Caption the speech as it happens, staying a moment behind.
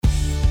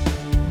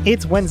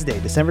It's Wednesday,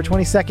 December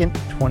 22nd,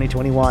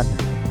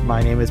 2021.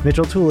 My name is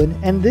Mitchell Tulin,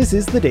 and this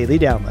is the Daily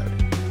Download.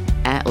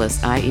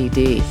 Atlas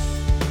IED.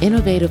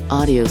 Innovative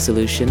audio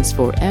solutions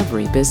for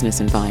every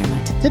business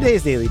environment.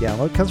 Today's Daily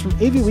Download comes from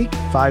AV Week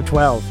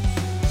 512.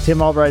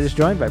 Tim Albright is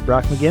joined by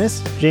Brock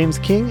McGinnis, James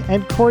King,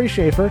 and Corey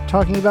Schaefer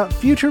talking about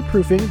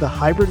future-proofing the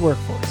hybrid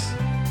workforce.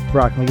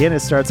 Brock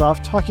McGinnis starts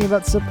off talking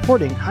about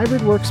supporting hybrid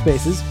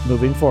workspaces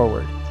moving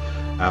forward.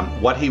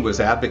 What he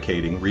was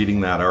advocating, reading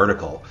that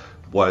article,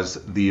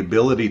 was the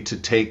ability to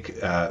take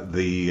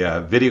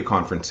the video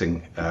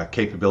conferencing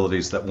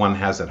capabilities that one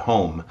has at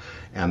home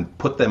and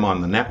put them on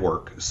the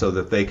network so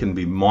that they can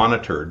be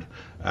monitored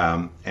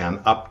and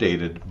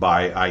updated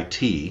by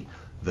IT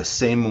the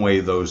same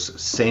way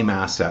those same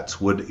assets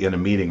would in a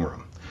meeting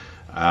room.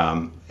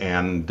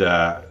 And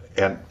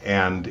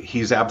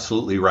he's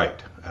absolutely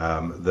right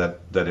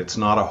that it's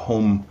not a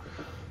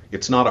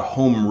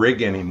home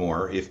rig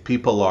anymore. If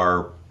people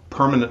are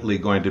permanently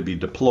going to be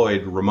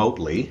deployed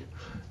remotely,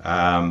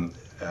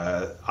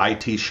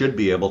 IT should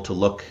be able to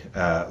look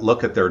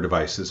at their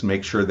devices,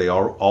 make sure they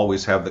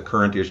always have the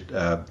current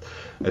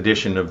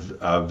edition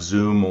of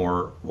Zoom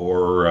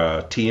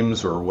or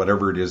Teams or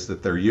whatever it is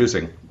that they're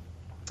using.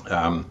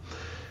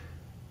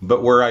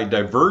 But where I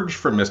diverge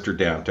from Mr.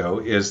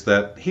 Danto is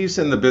that he's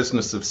in the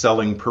business of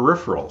selling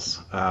peripherals,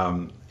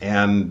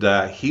 and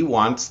he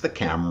wants the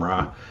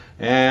camera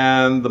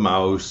and the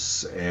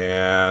mouse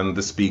and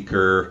the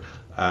speaker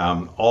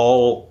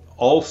all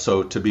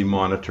also to be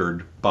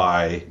monitored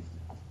by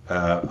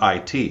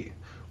IT,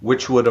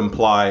 which would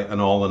imply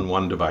an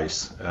all-in-one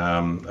device,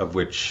 of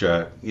which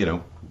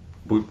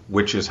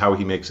which is how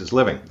he makes his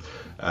living,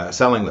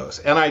 selling those.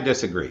 And I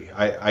disagree.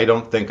 I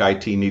don't think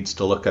IT needs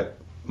to look at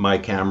my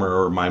camera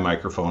or my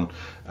microphone,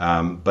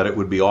 but it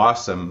would be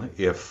awesome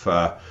if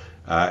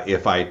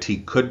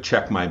IT could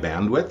check my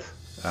bandwidth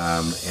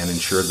and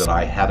ensure that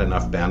I had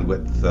enough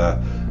bandwidth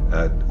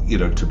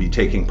to be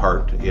taking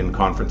part in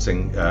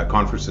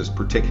conferences,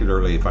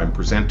 particularly if I'm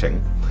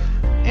presenting,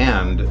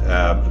 and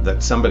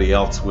that somebody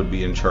else would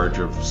be in charge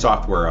of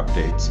software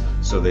updates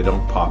so they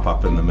don't pop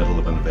up in the middle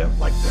of an event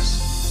like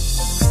this.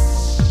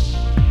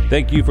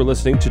 Thank you for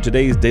listening to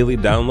today's Daily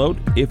Download.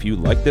 If you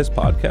like this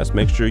podcast,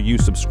 make sure you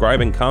subscribe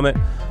and comment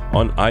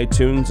on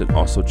iTunes, and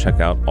also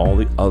check out all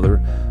the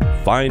other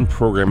fine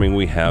programming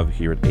we have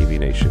here at AV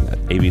Nation at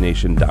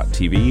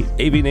avnation.tv,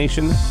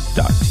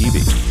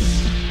 avnation.tv.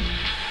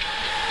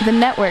 The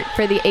network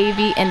for the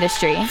AV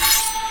industry.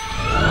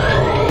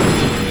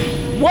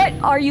 What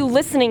are you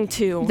listening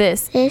to?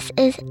 This is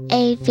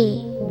AV.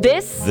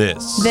 This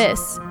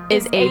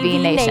is AV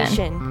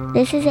Nation.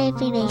 This is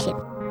AV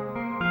Nation.